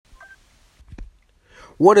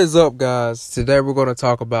What is up, guys? Today we're going to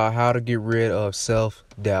talk about how to get rid of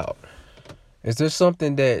self-doubt. Is there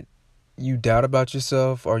something that you doubt about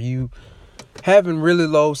yourself? Are you having really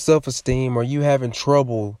low self-esteem? Are you having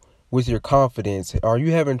trouble with your confidence? Are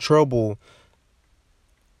you having trouble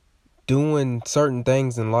doing certain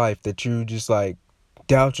things in life that you just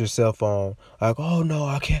doubt yourself on? Like, oh no,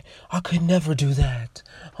 I could never do that.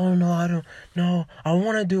 Oh no, I don't know. I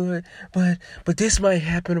want to do it, but this might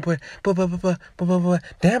happen, but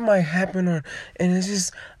that might happen,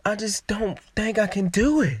 and I just don't think I can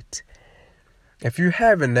do it. If you're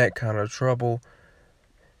having that kind of trouble,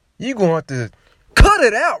 you're going to have to cut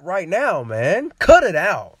it out right now, man. Cut it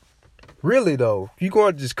out. Really though, you're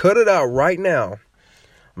going to just cut it out right now.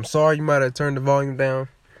 I'm sorry you might have turned the volume down,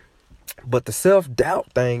 but the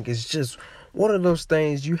self-doubt thing is just one of those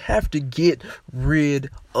things you have to get rid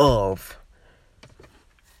of.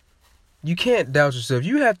 You can't doubt yourself.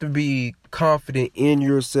 You have to be confident in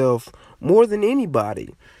yourself more than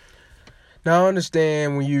anybody. Now, I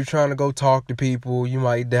understand when you're trying to go talk to people, you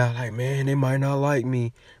might doubt, like, man, they might not like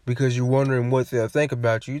me because you're wondering what they'll think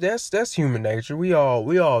about you. That's human nature. We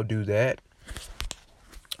all do that.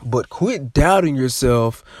 But quit doubting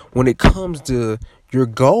yourself when it comes to your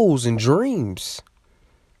goals and dreams.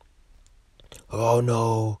 Oh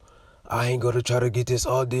no, I ain't gonna try to get this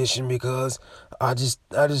audition because I just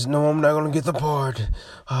know I'm not gonna get the part.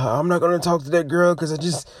 I'm not gonna talk to that girl because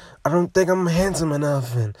I don't think I'm handsome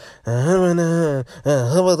enough. And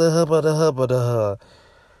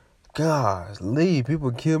golly,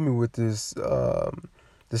 people kill me with this the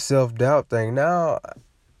self-doubt thing. Now,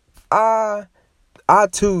 I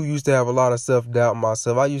too used to have a lot of self-doubt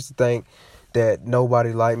myself. I used to think that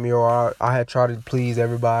nobody liked me, or I had tried to please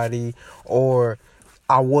everybody, or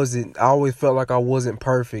I always felt like I wasn't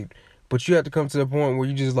perfect. But you have to come to the point where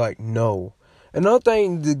you just no. Another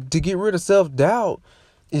thing to get rid of self-doubt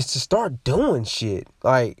is to start doing shit.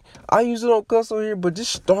 Like, I usually don't cuss on here, but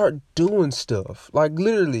just start doing stuff. Like,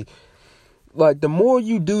 literally, the more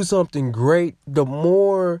you do something great, the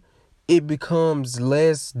more it becomes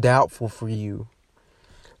less doubtful for you.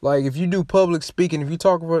 Like, if you do public speaking, if you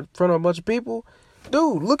talk in front of a bunch of people,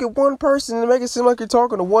 dude, look at one person and make it seem like you're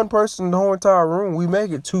talking to one person in the whole entire room. We make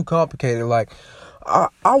it too complicated. Like, I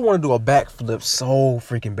want to do a backflip so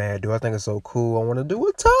freaking bad, dude. I think it's so cool. I want to do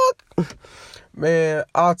a tuck. Man,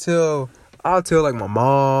 I'll tell like my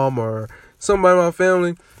mom or somebody in my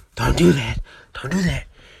family, don't do that. Don't do that.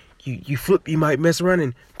 You flip, you might mess around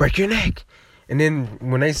and break your neck. And then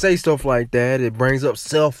when they say stuff like that, it brings up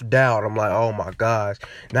self-doubt. I'm like, oh my gosh.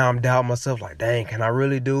 Now I'm doubting myself, like, dang, can I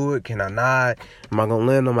really do it? Can I not? Am I going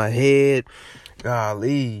to land on my head?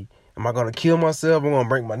 Golly. Am I going to kill myself? I'm going to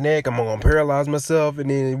break my neck? Am I going to paralyze myself? And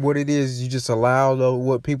then what it is, you just allow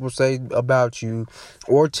what people say about you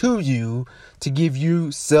or to you to give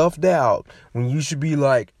you self-doubt when you should be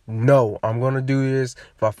like, no, I'm going to do this.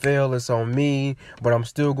 If I fail, it's on me. But I'm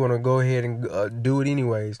still going to go ahead and do it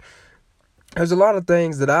anyways. There's a lot of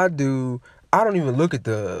things that I do. I don't even look at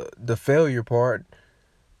the failure part,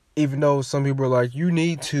 even though some people are like, you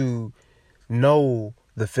need to know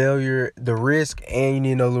the failure, the risk, and you need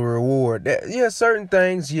to know the reward. Certain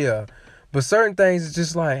things, yeah. But certain things, it's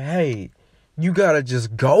just like, hey, you gotta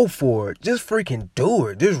just go for it. Just freaking do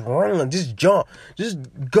it. Just run. Just jump. Just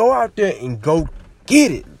go out there and go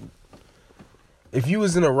get it. If you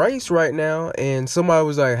was in a race right now and somebody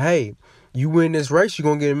was like, hey, you win this race, you're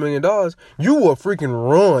going to get $1 million. You would freaking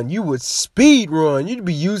run. You would speed run. You'd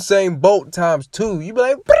be Usain Bolt times 2. You'd be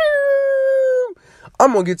like,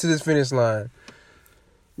 I'm going to get to this finish line.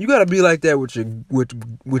 You got to be like that with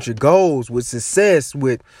your goals, with success,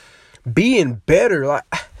 with being better. Like,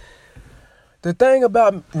 the thing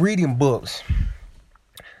about reading books.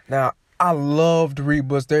 Now, I love to read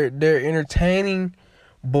books. They're entertaining.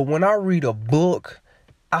 But when I read a book,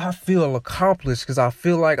 I feel accomplished because I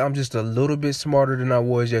feel like I'm just a little bit smarter than I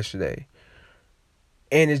was yesterday.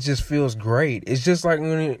 And it just feels great. It's just like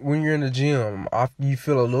when you're in the gym, you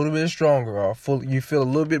feel a little bit stronger. You feel a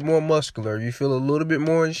little bit more muscular. You feel a little bit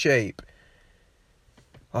more in shape.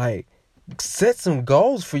 Like, set some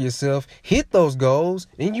goals for yourself. Hit those goals,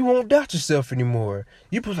 and you won't doubt yourself anymore.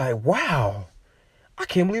 You be like, wow, I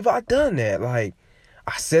can't believe I done that. Like,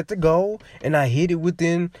 I set the goal and I hit it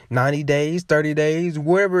within 90 days, 30 days,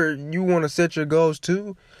 wherever you want to set your goals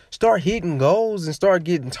to. Start hitting goals and start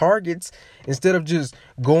getting targets instead of just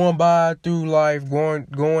going by through life,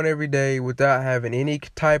 going every day without having any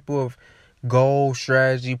type of goal,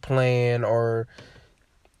 strategy, plan, or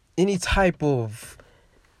any type of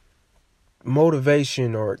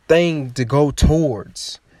motivation or thing to go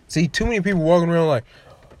towards. See, too many people walking around like,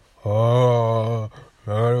 oh,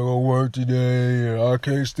 I gotta go work today, and I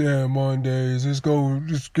can't stand Mondays. Just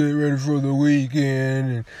get ready for the weekend.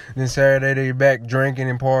 And then Saturday they back drinking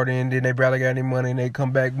and partying. Then they barely got any money, and they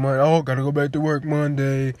come back Monday. Oh, gotta go back to work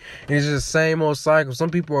Monday. And it's just the same old cycle. Some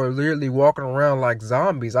people are literally walking around like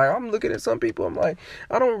zombies. Like, I'm looking at some people, I'm like,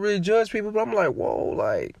 I don't really judge people, but I'm like, whoa,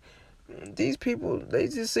 like, these people, they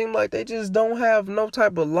just seem like they just don't have no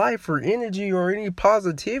type of life or energy or any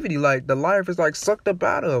positivity. Like, the life is like sucked up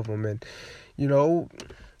out of them. And you know,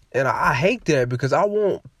 and I hate that because I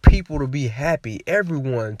want people to be happy,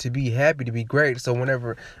 everyone to be happy, to be great. So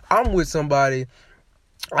whenever I'm with somebody,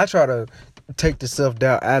 I try to take the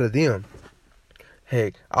self-doubt out of them.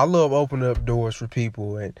 Heck, I love opening up doors for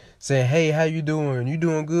people and saying, hey, how you doing? You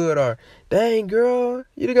doing good? Or, dang, girl,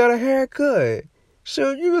 you got a haircut.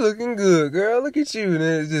 Sure, you looking good, girl. Look at you. And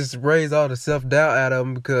it just raise all the self-doubt out of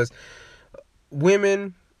them because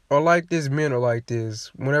women are like this, men are like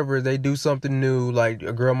this. Whenever they do something new, like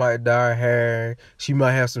a girl might dye her hair, she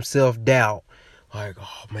might have some self-doubt. Like,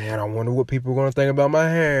 oh man, I wonder what people are going to think about my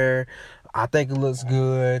hair. I think it looks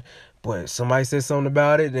good. But somebody says something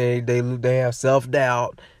about it, they have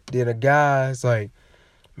self-doubt. Then a guy's like,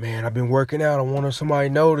 man, I've been working out. I wonder if somebody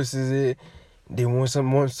notices it. Then when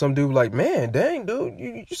some dude like, man, dang, dude,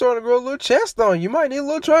 you starting to grow a little chest on you. You might need a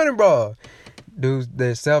little training bra. Dude,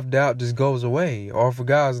 their self-doubt just goes away. Or for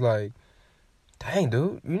guys like, dang,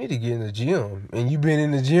 dude, you need to get in the gym. And you've been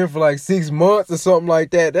in the gym for like 6 months or something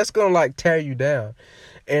like that. That's going to like tear you down.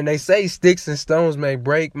 And they say sticks and stones may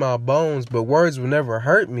break my bones, but words will never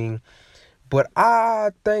hurt me. But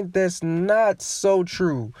I think that's not so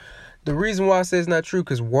true. The reason why I say it's not true,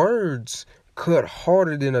 because words cut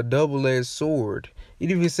harder than a double-edged sword.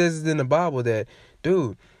 It even says it in the Bible that,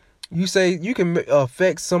 dude, you say you can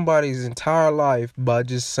affect somebody's entire life by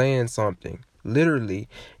just saying something. Literally.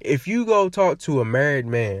 If you go talk to a married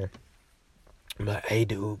man, I'm like, hey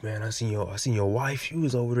dude, man, I seen your wife. She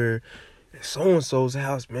was over there at so-and-so's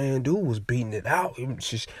house, man. Dude was beating it out. He was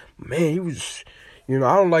just, man, he was, I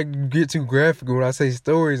don't like to get too graphic when I say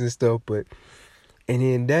stories and stuff, but, and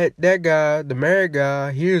then that guy, the married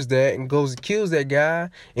guy, hears that and goes and kills that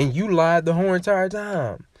guy, and you lied the whole entire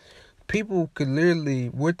time. People could literally,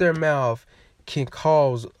 with their mouth, can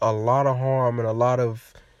cause a lot of harm and a lot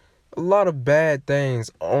of bad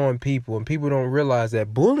things on people, and people don't realize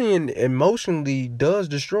that bullying emotionally does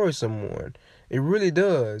destroy someone. It really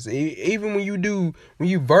does. Even when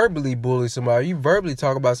you verbally bully somebody, you verbally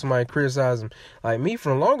talk about somebody and criticize them. Like me, for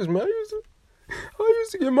the longest, man, I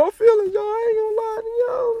used to get my feelings, y'all. I ain't gonna lie to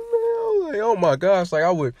y'all, man. Like, oh my gosh, like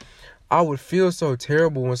I would feel so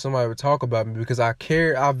terrible when somebody would talk about me because I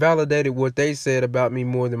validated what they said about me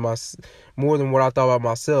more than what I thought about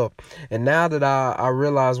myself. And now that I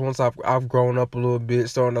realize, once I've grown up a little bit,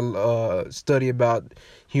 starting to study about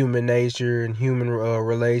human nature and human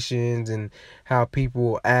relations and how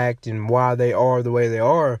people act and why they are the way they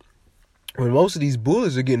are, when most of these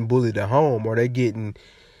bullies are getting bullied at home, or they're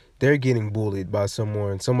getting bullied by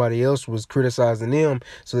someone. Somebody else was criticizing them,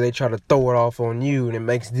 so they try to throw it off on you, and it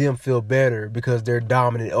makes them feel better because they're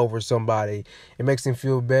dominant over somebody. It makes them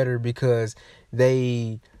feel better because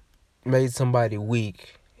they made somebody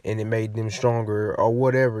weak, and it made them stronger, or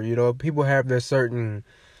whatever. People have their certain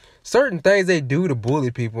things they do to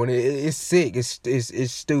bully people, and it's sick.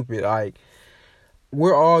 It's stupid. Like,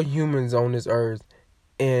 we're all humans on this earth,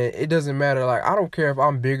 and it doesn't matter. Like, I don't care if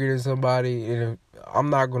I'm bigger than somebody, and I'm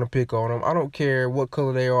not going to pick on them. I don't care what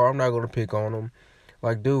color they are. I'm not going to pick on them.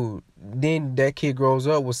 Like, dude, then that kid grows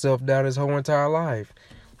up with self-doubt his whole entire life.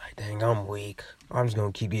 Like, dang, I'm weak. I'm just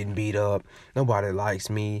going to keep getting beat up. Nobody likes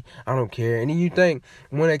me. I don't care. And then you think,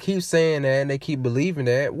 when they keep saying that and they keep believing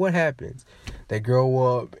that, what happens? They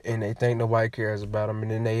grow up and they think nobody cares about them.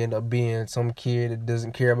 And then they end up being some kid that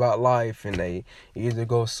doesn't care about life. And they either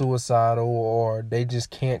go suicidal or they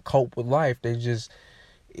just can't cope with life.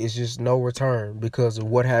 It's just no return because of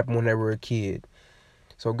what happened when they were a kid.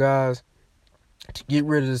 So guys, to get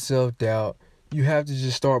rid of the self-doubt, you have to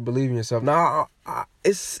just start believing yourself. Now,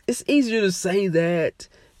 it's easier to say that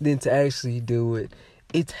than to actually do it.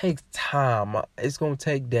 It takes time. It's going to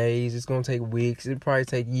take days. It's going to take weeks. It'll probably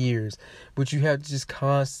take years. But you have to just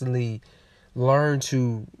constantly learn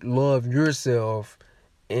to love yourself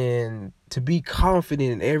and to be confident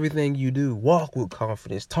in everything you do. Walk with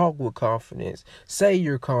confidence. Talk with confidence. Say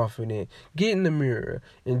you're confident. Get in the mirror.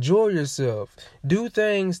 Enjoy yourself. Do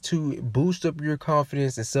things to boost up your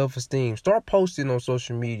confidence and self-esteem. Start posting on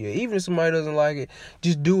social media. Even if somebody doesn't like it,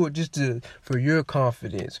 just do it for your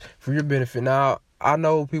confidence, for your benefit. Now, I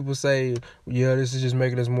know people say, yeah, this is just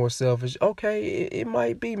making us more selfish. Okay, it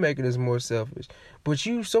might be making us more selfish. But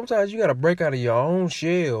sometimes you got to break out of your own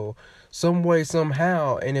shell some way,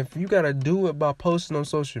 somehow. And if you gotta do it by posting on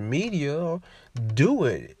social media, do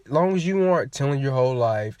it. As long as you aren't telling your whole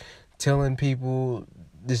life, telling people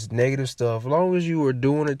this negative stuff, as long as you are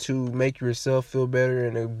doing it to make yourself feel better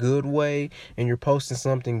in a good way, and you're posting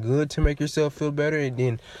something good to make yourself feel better, and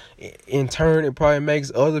then in turn it probably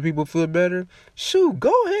makes other people feel better, shoot,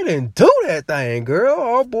 go ahead and do that thing, girl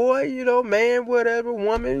or boy, man, whatever,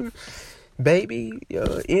 woman, baby,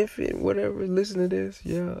 infant, whatever, listen to this.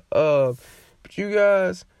 But you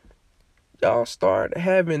guys, y'all start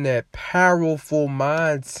having that powerful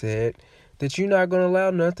mindset that you're not going to allow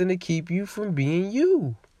nothing to keep you from being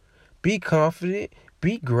you. Be confident.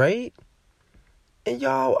 Be great. And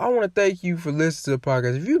y'all, I want to thank you for listening to the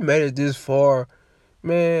podcast. If you made it this far,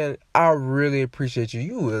 man, I really appreciate you.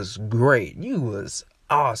 You was great. You was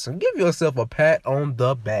awesome. Give yourself a pat on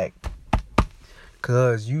the back.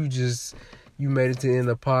 Because you made it to the end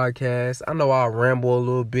of the podcast. I know I ramble a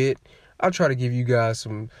little bit. I'll try to give you guys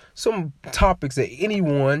some topics that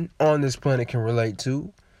anyone on this planet can relate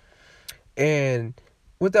to. And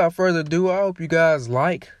without further ado, I hope you guys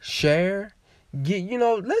like, share,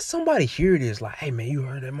 let somebody hear this. Like, hey, man, you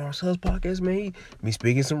heard that Marcel's podcast, man? He be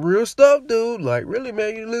speaking some real stuff, dude. Like, really,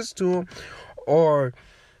 man, you listen to him. Or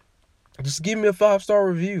just give me a 5-star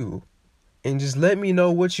review. And just let me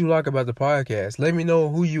know what you like about the podcast. Let me know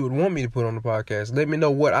who you would want me to put on the podcast. Let me know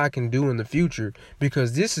what I can do in the future.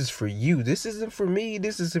 Because this is for you. This isn't for me.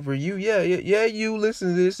 This isn't for you. Yeah, you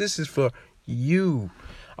listen to this. This is for you.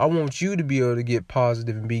 I want you to be able to get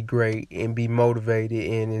positive and be great and be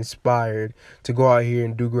motivated and inspired to go out here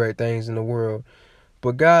and do great things in the world.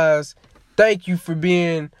 But guys, thank you for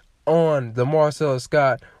being on the Marcel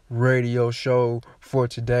Scott radio show for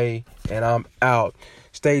today. And I'm out.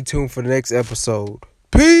 Stay tuned for the next episode.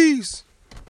 Peace.